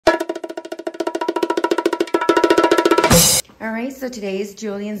All right, so today is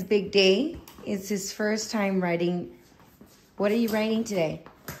Julian's big day. It's his first time riding. What are you riding today?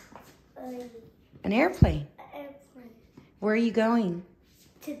 An airplane. Where are you going?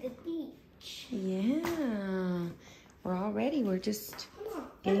 To the beach. Yeah. We're all ready. We're just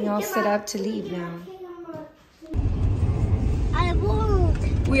getting all set up to leave now. I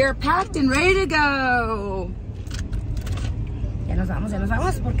won't. We are packed and ready to go. Ya nos vamos,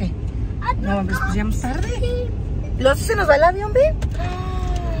 ¿por qué? No, pues llegamos tarde. ¿Los se nos va el avión, babe?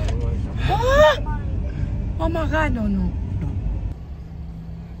 Oh my God, no.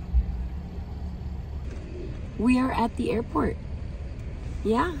 We are at the airport.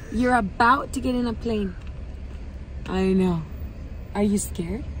 Yeah, you're about to get in a plane. I know. Are you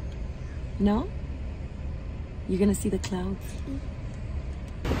scared? No? You're gonna see the clouds.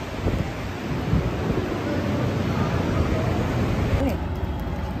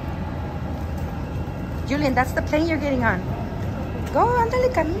 Julian, that's the plane you're getting on. Go,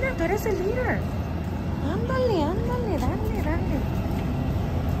 ándale, camina, tú eres el leader. Ándale, dale.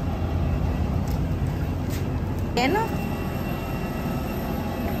 ¿Lleno?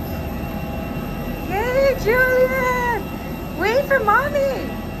 Hey, Julian! Wait for mommy!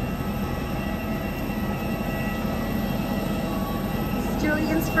 It's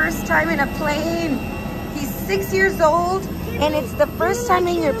Julian's first time in a plane. He's 6 years old, and it's the first time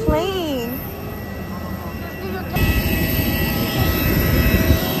in your plane.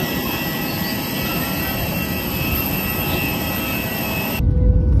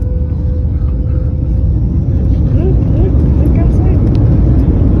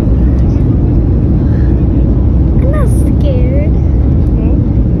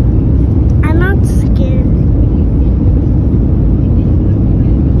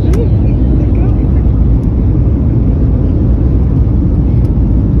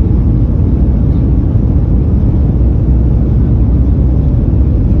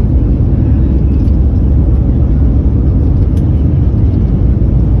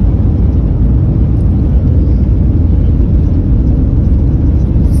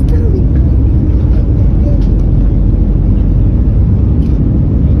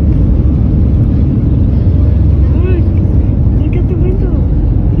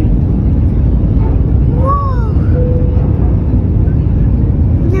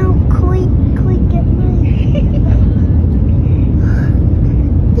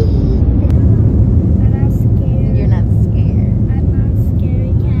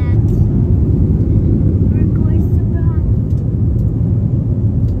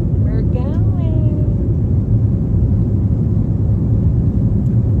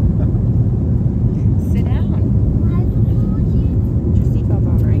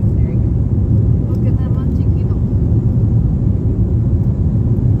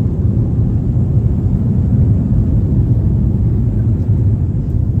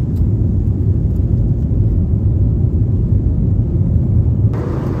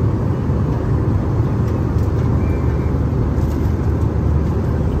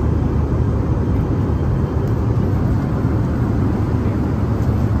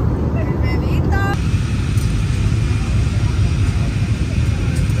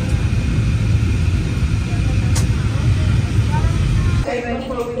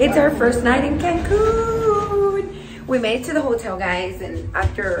 It's our first night in Cancun. We made it to the hotel, guys, and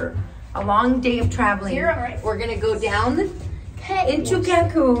after a long day of traveling, we're gonna go down into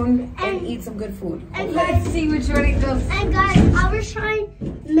Cancun and eat some good food. And let's see which one it goes. And guys, I was trying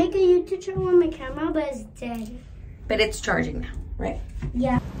to make a YouTube channel on my camera, but it's dead. But it's charging now, right?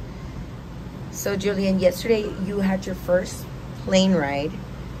 Yeah. So Julian, yesterday you had your first plane ride.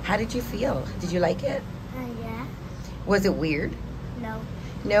 How did you feel? Did you like it? Yeah. Was it weird? No.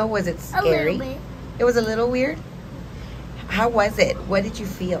 No, was it scary? A little bit. It was a little weird? How was it? What did you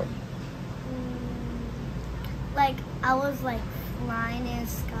feel? Like, I was like flying in the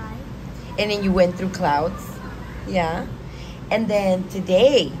sky. And then you went through clouds? Yeah. And then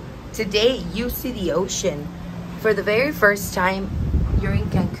today you see the ocean. For the very first time, you're in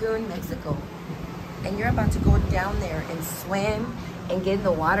Cancun, Mexico. And you're about to go down there and swim and get in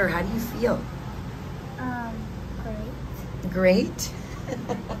the water. How do you feel? Great. Great?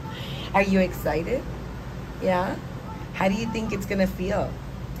 Are you excited? Yeah? How do you think it's gonna feel?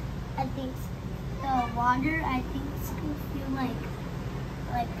 I think the water, I think it's gonna feel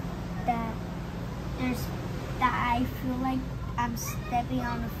like that. I feel like I'm stepping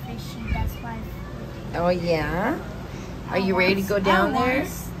on a fishy. That's why I feel. Oh yeah? Are you ready to go down there?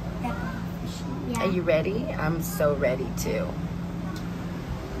 Yeah. Are you ready? I'm so ready too.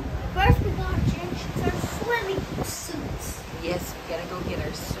 First, we gotta change our swimming suits. Yes, we gotta go get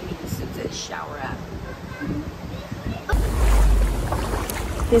our swimming suits and shower up.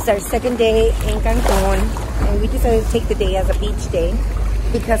 This is our second day in Cancun, and we decided to take the day as a beach day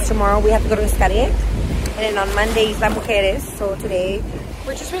because tomorrow we have to go to Xcaret, and then on Monday is Mujeres. So today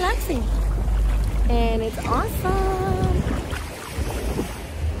we're just relaxing, and it's awesome.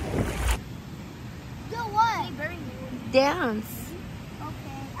 Do what? Dance.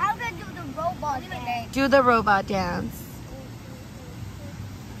 Okay, I'm gonna do the robot dance. Do the robot dance.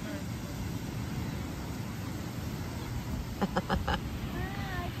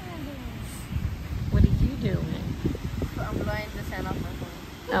 What are you doing? I'm blowing the sand off my phone.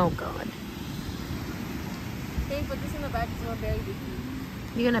 Oh God. Hey, put this in the bag. It's gonna bury Vicky.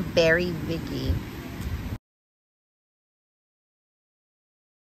 You're gonna bury Vicky.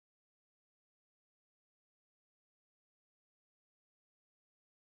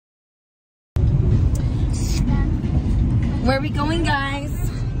 Where are we going, guys?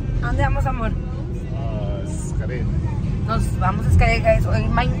 ¿A dónde vamos, amor? Xcaret. Nos vamos a Xcaret, guys. Hoy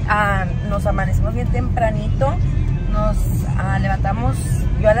nos amanecimos bien tempranito. Nos levantamos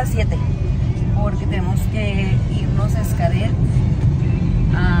yo a las 7 porque tenemos que irnos a Xcaret.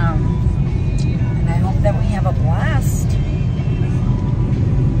 And I hope that we have a blast.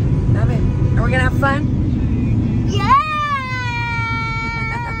 Love it. Are we gonna have fun? Yeah!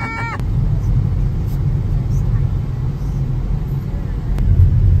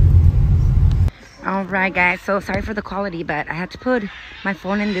 Alright guys, so sorry for the quality, but I had to put my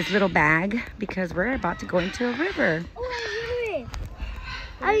phone in this little bag because we're about to go into a river. Oh,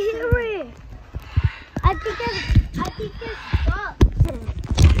 I hear it. I think it's stopped.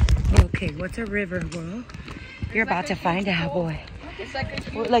 Okay, what's a river? Well, you're about to find out, boy.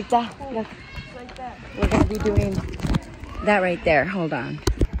 Like that. Look. Like that. We're gonna be doing that right there. Hold on.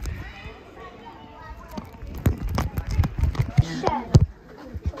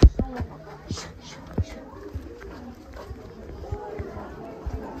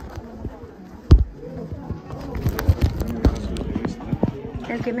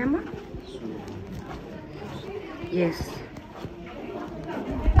 ¿El qué, mi amor? Yes.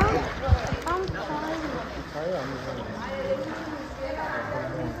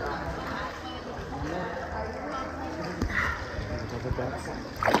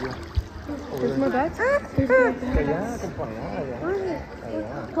 There's more bats?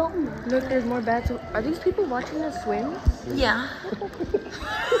 Look, there's more bats. Are these people watching us swim? Yeah.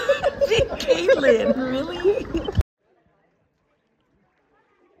 Caitlin, really?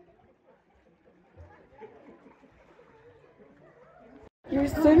 You're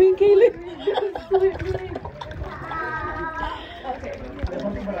swimming, Caitlin? Okay.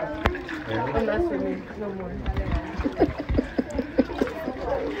 I'm not swimming no more.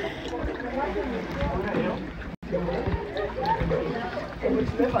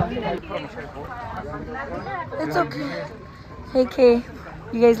 It's okay. Hey, Kay.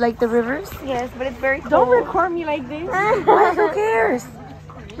 You guys like the rivers? Yes, but it's very cold. Don't record me like this. Why? Who cares?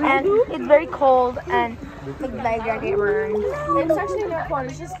 And it's very cold and like I get burned. It's actually not cold.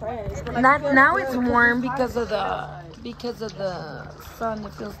 It's just fresh. But like, Not now. It's warm because of the sun.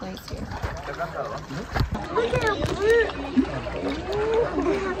 It feels nice here.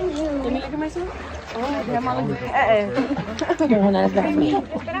 Let me look at myself. Oh, damn, I look No, not that me.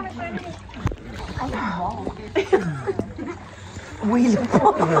 We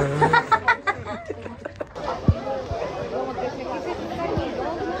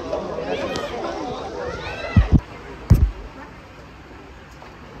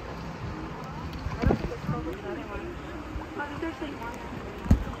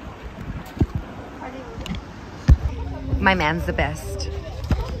My man's the best.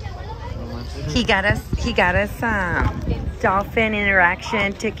 He got us dolphin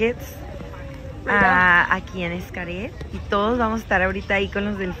interaction tickets aquí en Xcaret y todos vamos a estar ahorita ahí con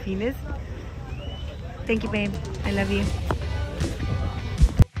los delfines. Thank you, babe. I love you.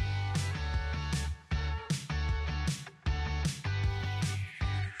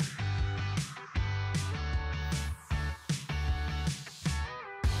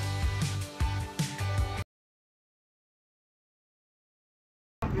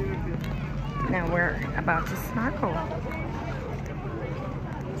 Now we're about to snorkel.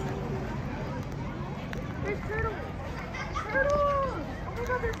 There's turtles! Turtles! Oh my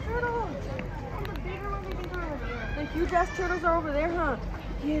god, there's turtles! Oh, the bigger ones, I think are over there. The huge ass turtles are over there, huh?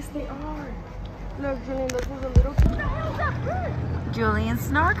 Yes, they are. Look, Julian, those ones are little. What the hell is that fish? Julian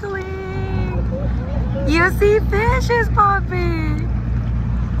snorkeling. You see fishes, Poppy.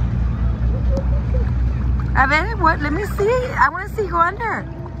 A ver, what? Let me see. I want to see. Go under.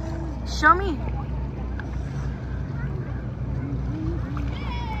 Show me.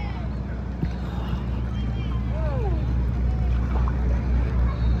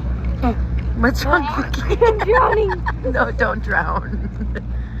 What's wrong, Vicky? I'm drowning. No, don't drown.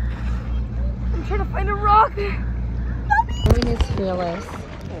 I'm trying to find a rock. Owen is fearless.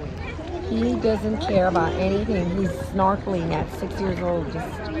 He doesn't care about anything. He's snorkeling at 6 years old,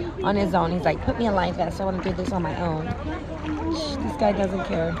 just on his own. He's like, put me a life vest. I want to do this on my own. This guy doesn't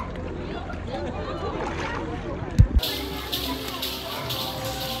care.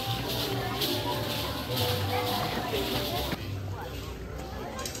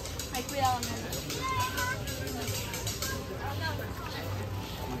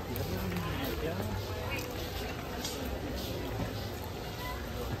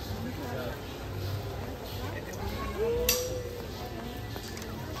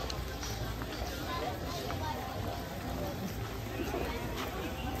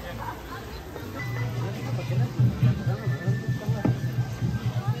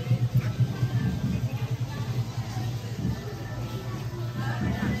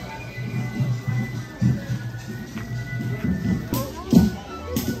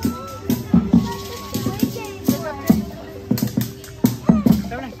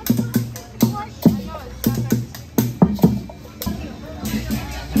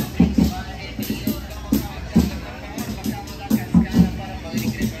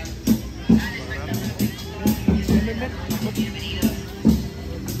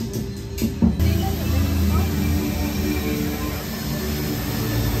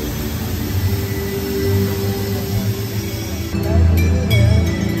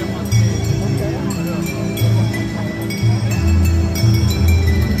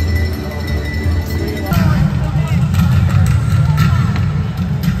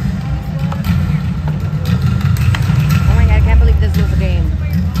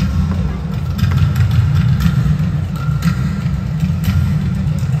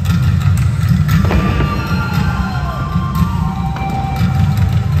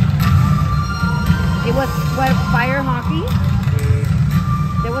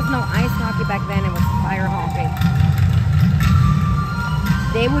 Back then it was fire hopping.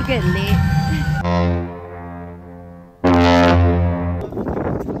 They would get lit.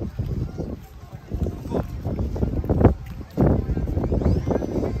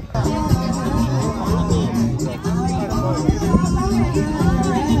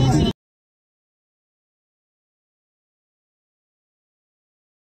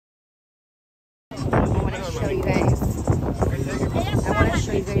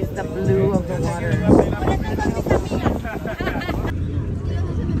 The blue of the water.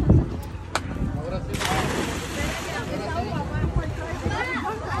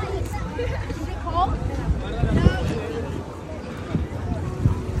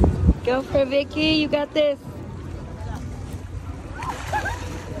 Go for Vicky, you got this.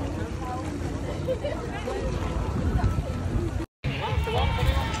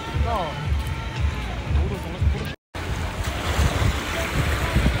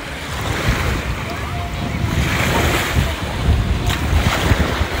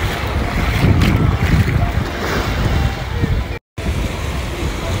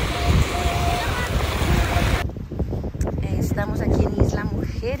 Estamos aquí en Isla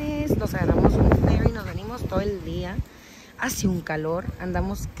Mujeres, nos agarramos un ferry, nos venimos todo el día. Hace un calor,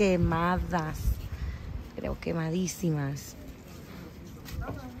 andamos quemadas, creo quemadísimas.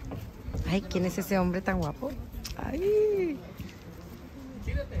 Ay, ¿quién es ese hombre tan guapo? Ay.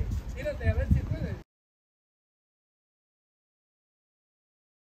 Tírate, a ver si puedes.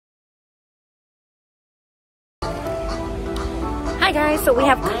 Hi guys, so we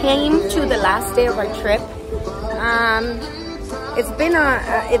have came to the last day of our trip. It's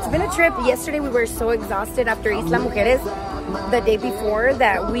been a trip. Yesterday we were so exhausted after Isla Mujeres the day before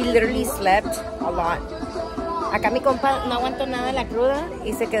that we literally slept a lot. Acá mi compa no aguantó nada de la cruda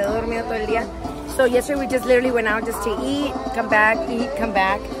y se quedó dormido todo el día. So yesterday we just literally went out just to eat, come back, eat, come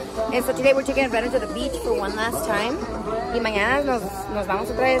back. And so today we're taking advantage of the beach for one last time. Y mañana nos vamos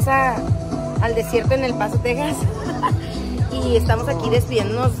otra vez al desierto en El Paso, Texas. Y estamos aquí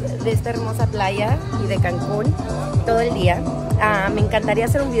despidiéndonos de esta hermosa playa y de Cancún todo el día. Me encantaría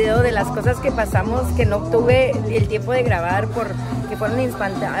hacer un video de las cosas que pasamos que no tuve el tiempo de grabar porque fueron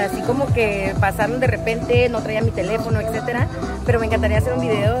así como que pasaron de repente, no traía mi teléfono, etcétera. Pero me encantaría hacer un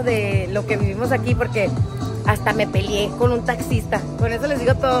video de lo que vivimos aquí porque hasta me peleé con un taxista. Con eso les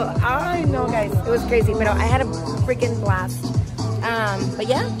digo todo. Ay, no, guys, it was crazy. Pero I had a freaking blast. But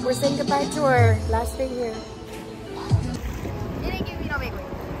yeah, we're saying goodbye to our last day here.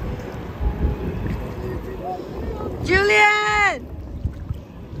 Julian,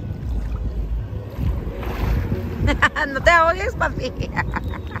 no te ahogues, papi.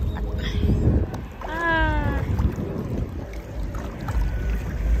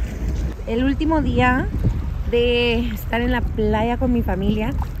 el último día de estar en la playa con mi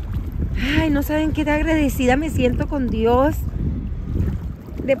familia. Ay, no saben qué agradecida me siento con Dios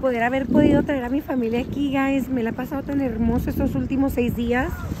de poder haber podido traer a mi familia aquí, guys. Me la he pasado tan hermoso estos últimos 6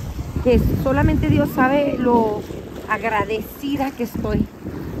 días que solamente Dios sabe lo agradecida que estoy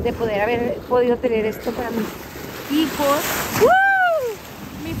de poder haber podido tener esto para mis hijos.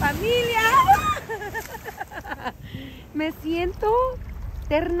 ¡Woo! Mi familia. Me siento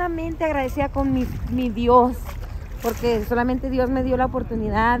eternamente agradecida con mi Dios, porque solamente Dios me dio la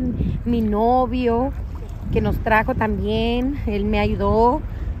oportunidad. Mi novio que nos trajo también, él me ayudó.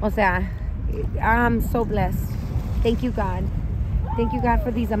 O sea, I'm so blessed. Thank you, God. Thank you, God,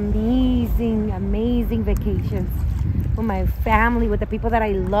 for these amazing, amazing vacations with my family, with the people that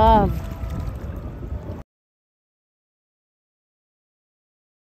I love.